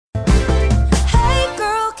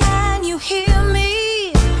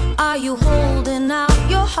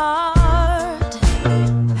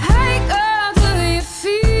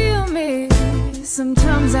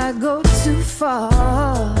fall.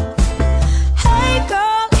 Hey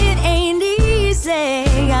girl, it ain't easy.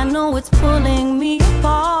 I know it's pulling me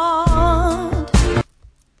apart.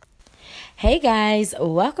 Hey guys,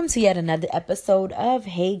 welcome to yet another episode of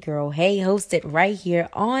Hey Girl, Hey, hosted right here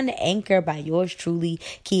on Anchor by yours truly,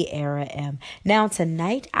 Kiara M. Now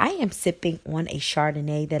tonight, I am sipping on a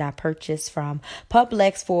Chardonnay that I purchased from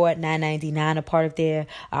Publix for $9.99, a part of their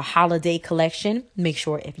holiday collection. Make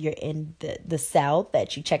sure if you're in the South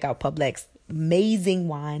that you check out Publix. Amazing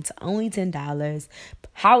wines, only $10.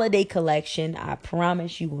 Holiday collection. I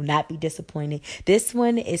promise you will not be disappointed. This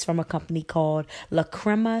one is from a company called La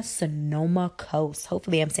Crema Sonoma Coast.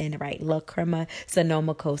 Hopefully I'm saying it right. La Crema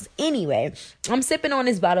Sonoma Coast. Anyway, I'm sipping on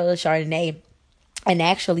this bottle of Chardonnay and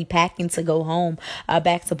actually packing to go home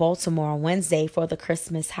back to Baltimore on Wednesday for the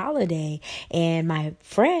Christmas holiday. And my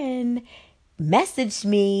friend messaged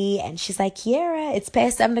me and she's like, Kiara, it's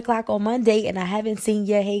past 7:00 on Monday and I haven't seen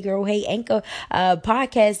your Hey Girl, Hey Anchor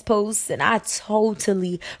podcast posts, and I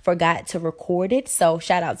totally forgot to record it. So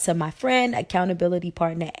shout out to my friend, accountability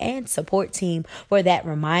partner, and support team for that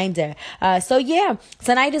reminder. So yeah,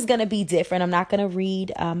 tonight is gonna be different. I'm not gonna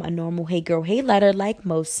read a normal Hey Girl, Hey letter like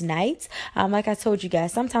most nights. Like I told you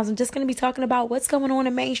guys, sometimes I'm just gonna be talking about what's going on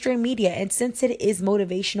in mainstream media, and since it is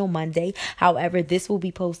Motivational Monday, however, this will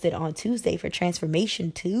be posted on Tuesday for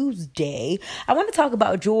Transformation Tuesday. I want to talk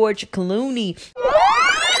about George Clooney. If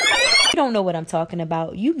you don't know what I'm talking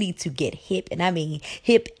about, you need to get hip, and I mean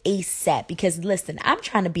hip ASAP, because listen, I'm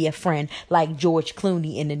trying to be a friend like George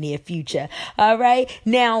Clooney in the near future. All right.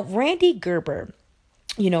 Now, Randy Gerber.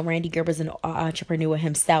 You know, Randy Gerber's an entrepreneur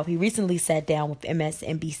himself. He recently sat down with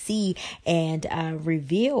MSNBC and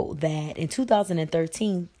revealed that in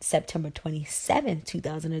 2013, September 27,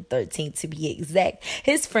 2013 to be exact,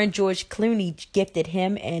 his friend George Clooney gifted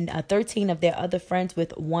him and 13 of their other friends with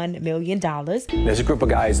 $1 million. There's a group of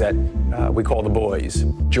guys that we call the boys.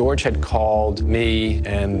 George had called me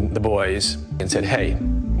and the boys and said, hey,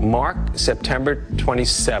 mark September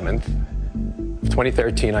 27th,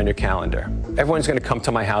 2013 on your calendar. Everyone's going to come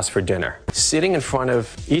to my house for dinner. Sitting in front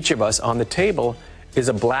of each of us on the table is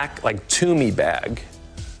a black, like, Toomey bag,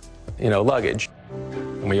 luggage.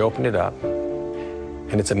 And we opened it up,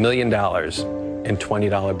 and it's $1 million in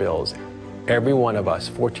 $20 bills. Every one of us,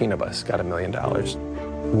 14 of us, got $1 million.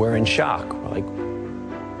 We're in shock. We're like,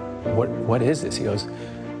 what is this? He goes,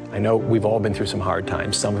 I know we've all been through some hard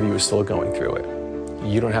times. Some of you are still going through it.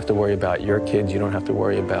 You don't have to worry about your kids. You don't have to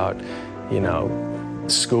worry about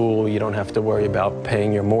school. You don't have to worry about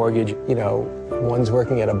paying your mortgage. One's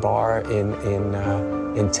working at a bar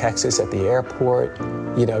in Texas at the airport,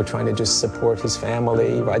 trying to just support his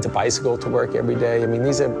family. He rides a bicycle to work every day. I mean,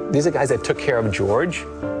 these are guys that took care of George,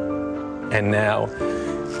 and now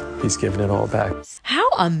he's giving it all back. How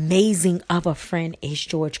amazing of a friend is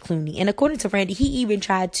George Clooney? And according to Randy, he even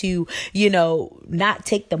tried to, not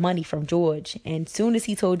take the money from George. And as soon as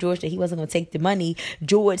he told George that he wasn't going to take the money,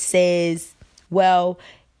 George says, well,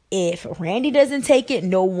 if Randy doesn't take it,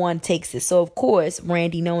 no one takes it. So, of course,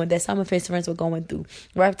 Randy, knowing that some of his friends were going through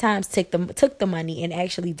rough times, took the money and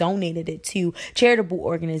actually donated it to charitable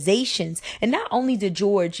organizations. And not only did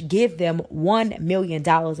George give them $1 million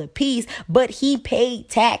apiece, but he paid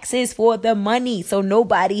taxes for the money. So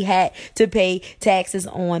nobody had to pay taxes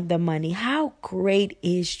on the money. How great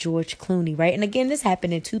is George Clooney, right? And again, this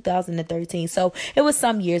happened in 2013. So it was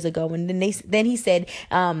some years ago. And then he said,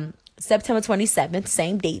 September 27th,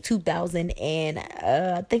 same date, 2000, and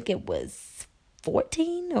I think it was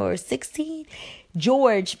 14 or 16.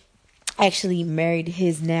 George actually married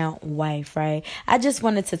his now wife, right? I just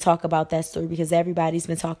wanted to talk about that story because everybody's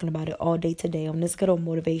been talking about it all day today on this good old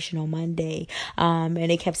Motivational Monday. And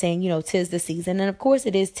they kept saying, 'tis the season. And of course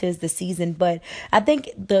it is 'tis the season. But I think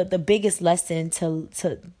the biggest lesson to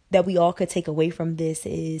that we all could take away from this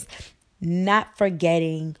is not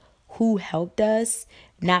forgetting who helped us,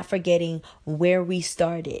 not forgetting where we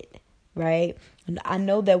started, right? And I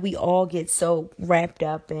know that we all get so wrapped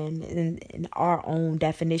up in our own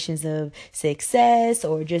definitions of success,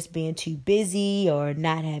 or just being too busy, or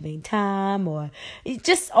not having time, or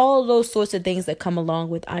just all those sorts of things that come along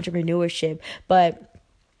with entrepreneurship. But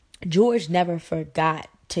George never forgot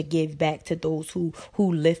to give back to those who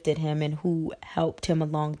lifted him and who helped him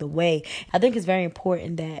along the way. I think it's very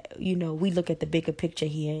important that, we look at the bigger picture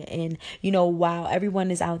here. And, while everyone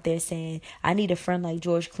is out there saying, I need a friend like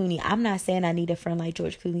George Clooney, I'm not saying I need a friend like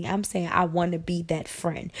George Clooney. I'm saying I want to be that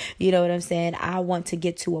friend. You know what I'm saying? I want to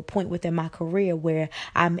get to a point within my career where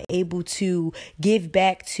I'm able to give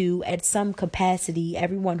back to, at some capacity,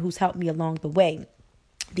 everyone who's helped me along the way.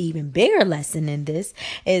 the even bigger lesson in this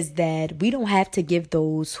is that we don't have to give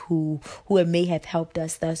those who may have helped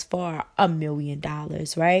us thus far $1 million,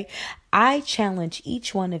 right? I challenge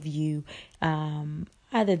each one of you,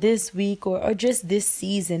 either this week or just this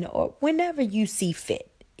season or whenever you see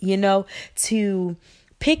fit, to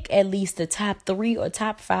pick at least the top 3 or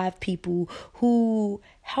top 5 people who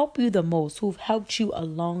help you the most, who've helped you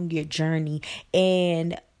along your journey,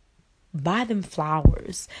 and buy them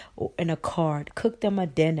flowers and a card, cook them a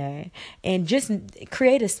dinner, and just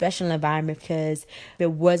create a special environment, because if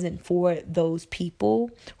it wasn't for those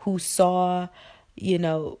people who saw,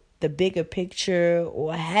 the bigger picture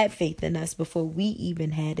or had faith in us before we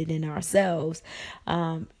even had it in ourselves,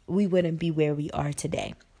 we wouldn't be where we are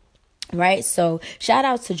today. Right. So shout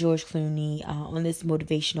out to George Clooney on this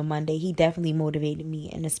Motivational Monday. He definitely motivated me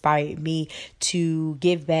and inspired me to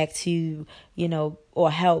give back to,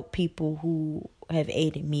 or help people who have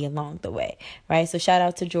aided me along the way. Right. So shout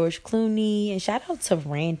out to George Clooney, and shout out to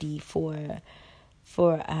Randy for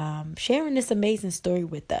sharing this amazing story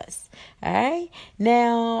with us. All right.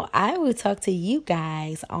 Now, I will talk to you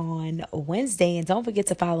guys on Wednesday. And don't forget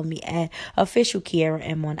to follow me at Official Kiara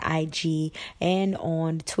M on IG and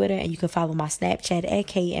on Twitter. And you can follow my Snapchat at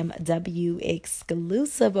KMW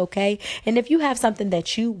Exclusive. Okay. And if you have something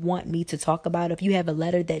that you want me to talk about, if you have a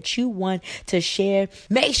letter that you want to share,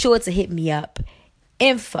 make sure to hit me up.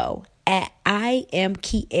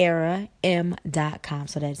 info@IamKiaraM.com.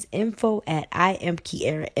 So that's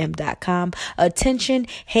info@IamKiaraM.com. Attention,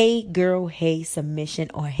 hey girl, hey submission,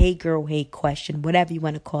 or hey girl, hey question, whatever you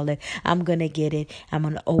want to call it. I'm going to get it. I'm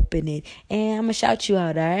going to open it, and I'm going to shout you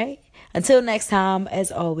out. All right. Until next time,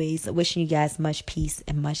 as always, wishing you guys much peace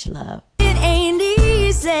and much love. It ain't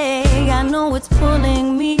easy. I know it's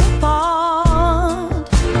pulling me apart.